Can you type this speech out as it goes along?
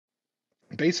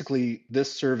basically,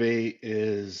 this survey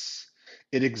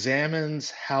it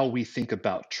examines how we think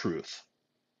about truth.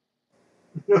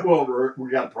 Well,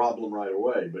 we got a problem right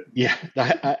away, but Yeah,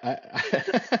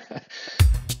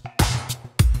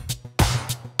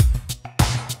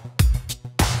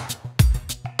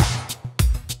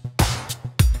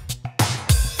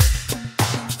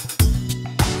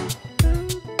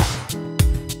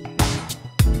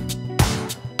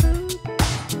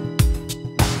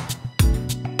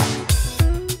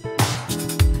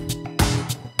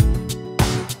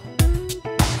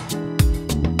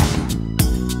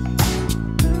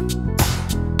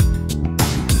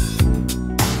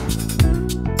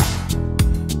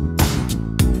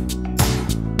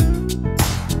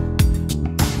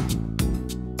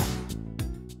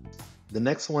 the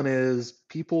next one is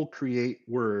people create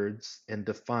words and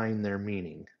define their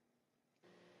meaning.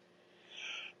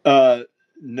 uh,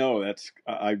 no,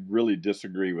 I really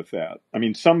disagree with that. I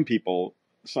mean, some people,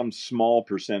 some small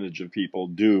percentage of people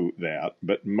do that,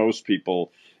 but most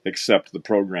people accept the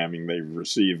programming they've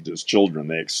received as children.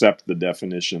 They accept the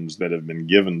definitions that have been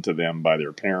given to them by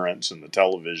their parents and the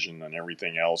television and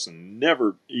everything else, and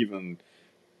never even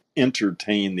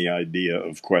entertain the idea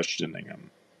of questioning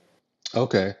them.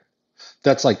 Okay,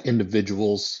 that's like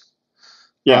individuals.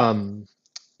 Yeah.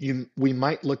 We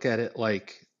might look at it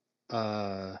like,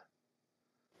 because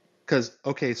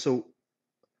okay, so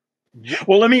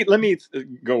Well, let me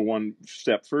go one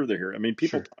step further here. I mean,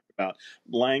 people sure. talk about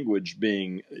language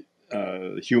being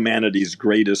humanity's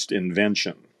greatest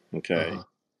invention. Okay, Uh-huh.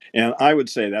 and I would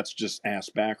say that's just ass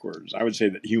backwards. I would say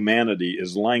that humanity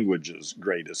is language's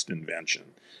greatest invention.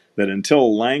 That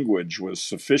until language was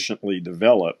sufficiently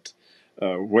developed,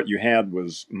 what you had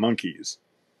was monkeys.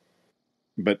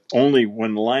 But only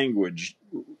when language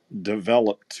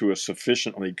developed to a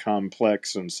sufficiently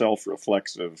complex and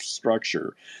self-reflexive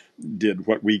structure did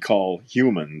what we call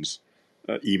humans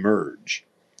emerge.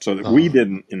 So that we Uh-huh.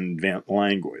 didn't invent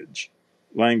language.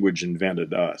 Language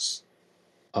invented us.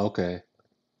 Okay.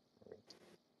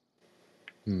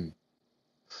 Hmm.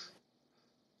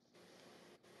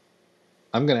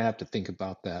 I'm gonna have to think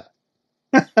about that.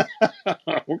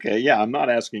 Okay, yeah, I'm not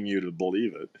asking you to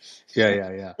believe it.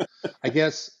 Yeah. I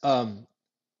guess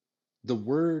the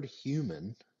word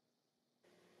human,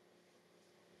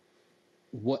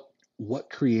 what what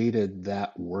created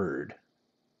that word?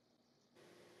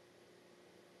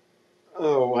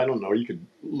 Oh, I don't know. You could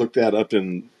look that up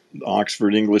in the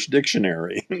Oxford English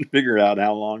Dictionary and figure out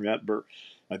how long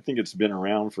I think it's been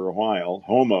around for a while.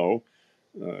 Homo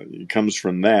it comes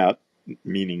from that,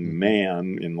 meaning Hmm.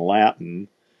 man in Latin.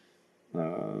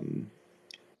 Um,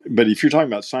 but if you're talking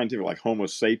about scientific, like Homo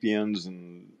sapiens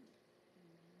and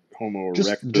Homo Just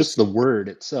erectus, the word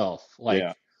itself.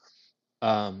 yeah. Like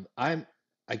I'm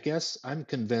I guess I'm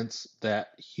convinced that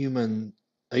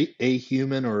a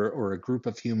human or a group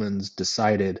of humans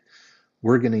decided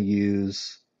we're gonna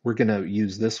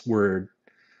use this word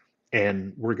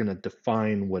and we're gonna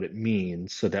define what it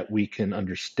means so that we can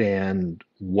understand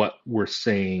what we're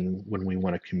saying when we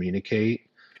want to communicate.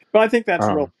 But I think that's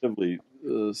Um, relatively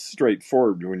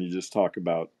straightforward when you just talk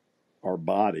about our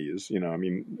bodies. I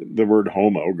mean, the word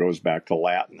homo goes back to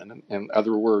Latin and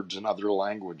other words in other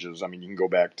languages. I mean, you can go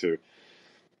back to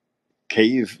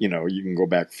cave, you can go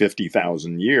back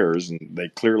 50,000 years and they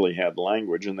clearly had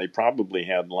language, and they probably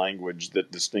had language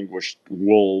that distinguished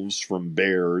wolves from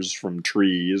bears, from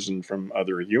trees, and from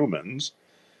other humans.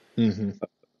 mhm.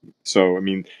 So, I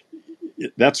mean,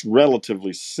 that's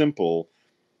relatively simple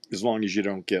as long as you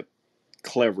don't get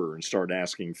clever and start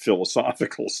asking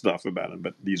philosophical stuff about them.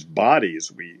 But these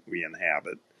bodies we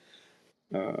inhabit,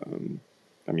 um,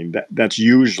 I mean, that's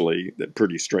usually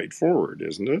pretty straightforward,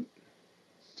 isn't it?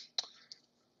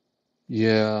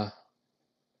 Yeah,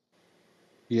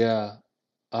 yeah.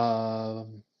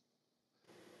 Um,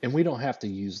 and we don't have to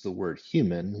use the word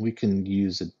human. We can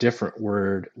use a different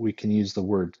word. We can use the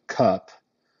word cup.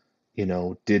 You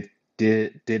know,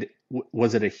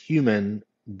 was it a human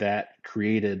that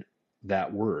created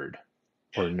that word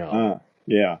or no?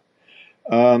 Yeah.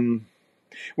 Um,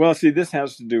 well, see, this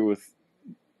has to do with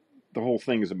the whole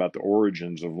thing is about the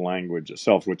origins of language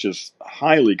itself, which is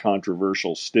highly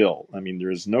controversial still. I mean,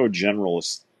 there is no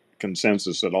generalist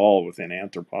consensus at all within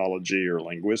anthropology or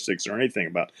linguistics or anything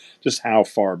about just how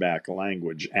far back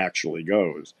language actually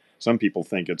goes. Some people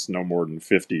think it's no more than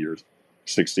 50 or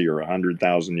 60 or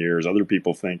 100,000 years. Other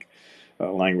people think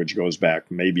language goes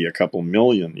back maybe a couple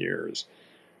million years.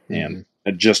 And Hmm.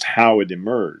 just how it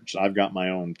emerged. I've got my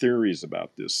own theories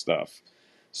about this stuff.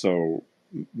 So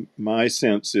my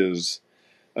sense is,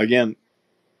 again,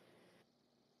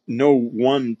 no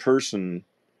one person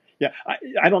Yeah,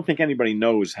 I don't think anybody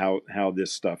knows how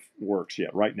this stuff works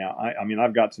yet. Right now, I mean,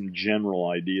 I've got some general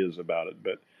ideas about it,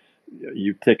 but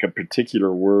you take a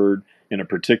particular word in a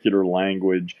particular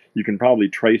language, you can probably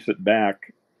trace it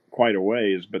back quite a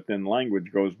ways, but then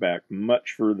language goes back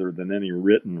much further than any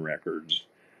written records.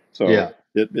 So Yeah.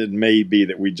 it may be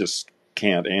that we just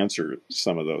can't answer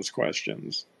some of those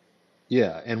questions.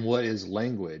 Yeah, and what is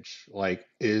language? Like,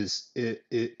 is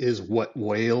what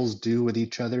whales do with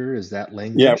each other? Is that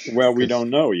Yeah, language? well, we Because don't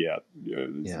know yet.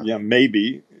 yeah, Yeah,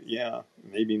 maybe. Yeah,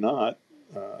 maybe not.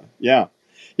 Yeah,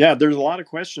 yeah. There's a lot of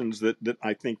questions that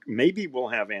I think maybe we'll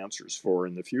have answers for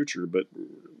in the future, but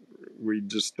we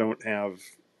just don't have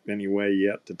any way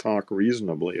yet to talk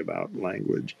reasonably about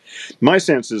language. My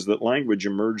sense is that language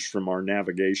emerged from our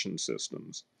navigation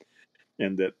systems,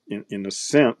 and that in a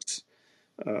sense,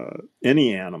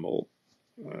 any animal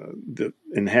that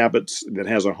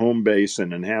has a home base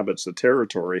and inhabits a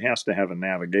territory has to have a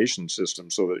navigation system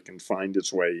so that it can find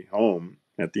its way home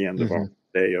at the end of a hmm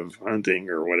day of hunting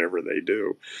or whatever they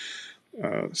do.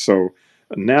 So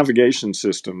a navigation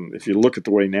system, if you look at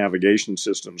the way navigation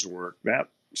systems work, that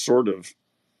sort of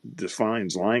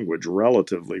defines language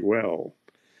relatively well.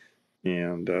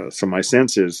 And so my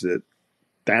sense is that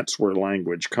that's where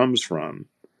language comes from.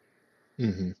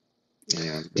 hmm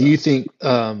And do you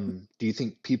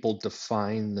think people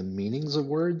define the meanings of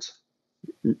words?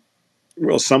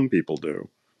 well, some people do.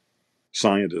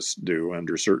 Scientists do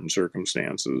under certain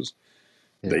circumstances.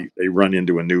 Yeah. They run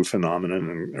into a new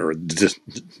phenomenon or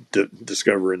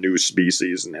discover a new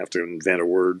species and have to invent a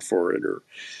word for it, or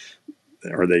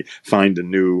they find a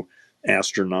new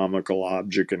astronomical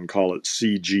object and call it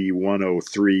CG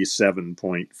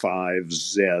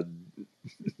 1037.5Z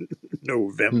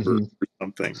November hmm or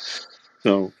something.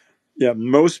 So, yeah,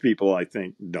 most people I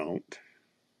think don't.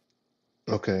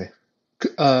 Okay.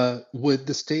 Would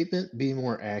the statement be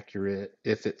more accurate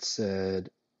if it said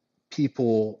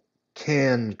people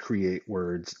can create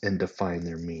words and define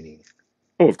their meaning?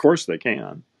 Oh, of course they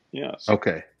can. Yes.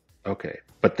 Okay. Okay.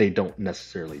 But they don't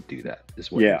necessarily do that,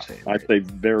 is what you're Yeah, saying, I'd right? say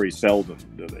very seldom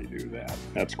do they do that.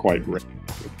 That's quite hmm rare,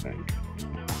 I would think.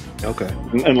 Okay.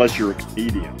 Unless you're a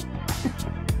comedian.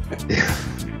 Yeah.